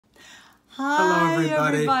Hi, Hello,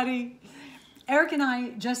 everybody. Eric and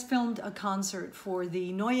I just filmed a concert for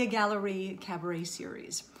the Neue Gallery Cabaret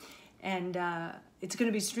series. And it's going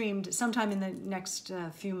to be streamed sometime in the next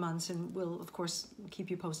few months, and we'll, of course, keep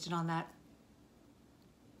you posted on that.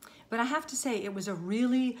 But I have to say, it was a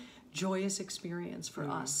really joyous experience for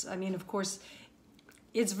us. I mean, of course,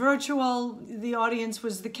 it's virtual. The audience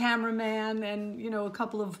was the cameraman and, you know, a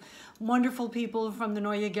couple of wonderful people from the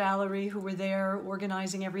Neue Gallery who were there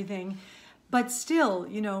organizing everything. But still,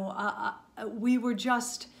 you know, we were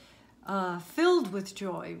just filled with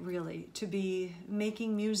joy, really, to be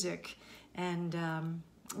making music and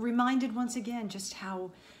reminded once again just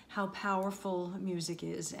how powerful music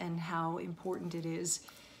is and how important it is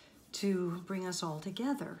to bring us all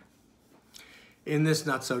together. In this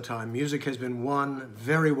not-so time, music has been one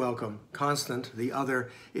very welcome, constant. The other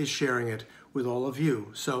is sharing it with all of you.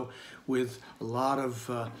 So with a lot of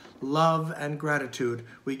love and gratitude,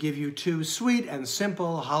 we give you two sweet and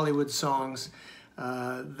simple Hollywood songs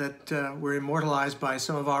that were immortalized by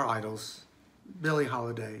some of our idols, Billie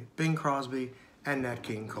Holiday, Bing Crosby, and Nat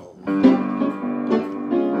King Cole. Not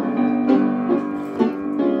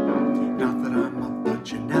that I'm a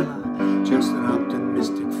punchinella, just an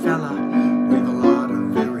optimistic fella with a lot of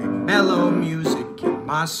very mellow music in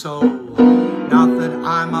my soul. Not that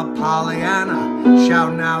I'm a Pollyanna,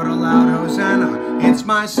 shouting out a loud Hosanna. It's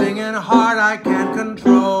my singing heart I can't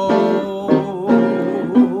control.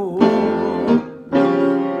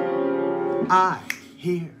 I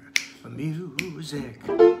hear music,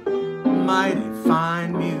 mighty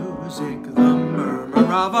fine music, the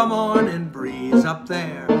murmur of a morning breeze up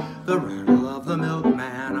there, the rattle of the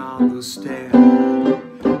milkman on the stair.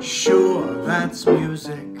 Sure, that's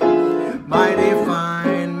music, mighty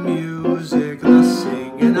fine music, the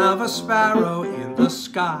singing of a sparrow in the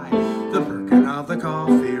sky, the perking of the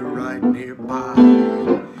coffee right nearby.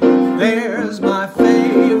 There's my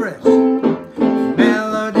favorite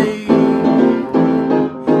melody,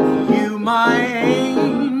 you my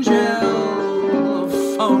angel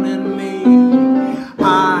phoning me.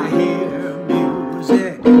 I hear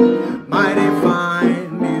music, mighty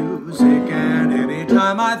fine music, and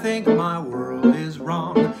anytime I think my world is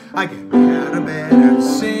wrong, I get me out of bed and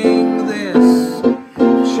sing this.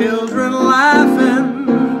 Children laughing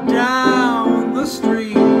down the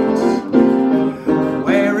street.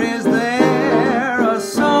 Where is there a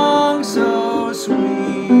song so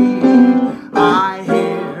sweet? I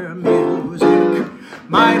hear music,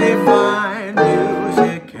 mighty fine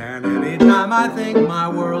music, and anytime I think my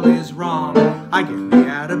world is wrong, I get me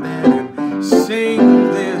out of bed and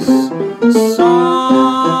sing this song.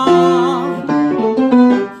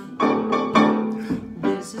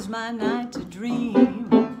 This is my night to dream.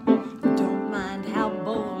 Don't mind how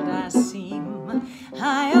bold I seem.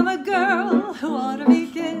 I am a girl who ought to be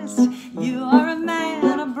kissed. You are a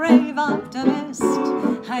man, a brave optimist.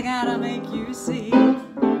 I gotta make you see,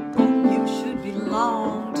 you should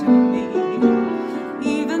belong to me.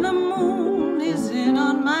 Even the moon is in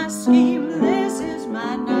on my scheme. This is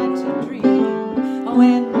my night to dream. Oh,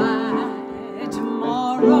 and by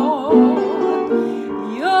tomorrow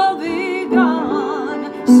you'll be gone,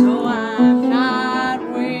 so I'm not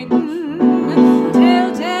waiting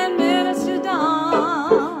till 10 minutes to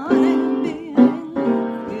dawn and be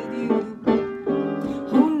with you.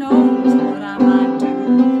 Who knows what I might do?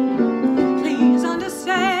 Please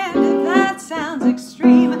understand if that sounds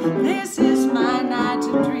extreme. This is my night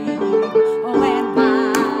to dream. Oh, and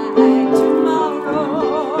by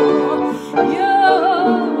tomorrow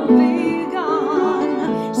you'll be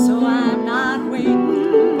gone, so I'm not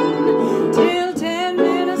waiting till 10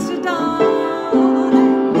 minutes to dawn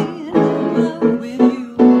and be in love with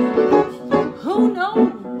you. Who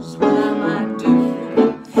knows what I might do?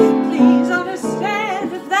 Please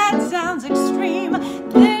understand if that sounds extreme.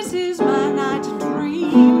 This is my night to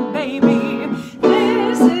dream, baby.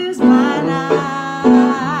 This is my night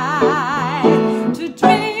to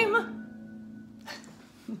dream.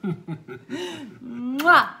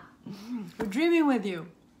 Mwah! We're dreaming with you.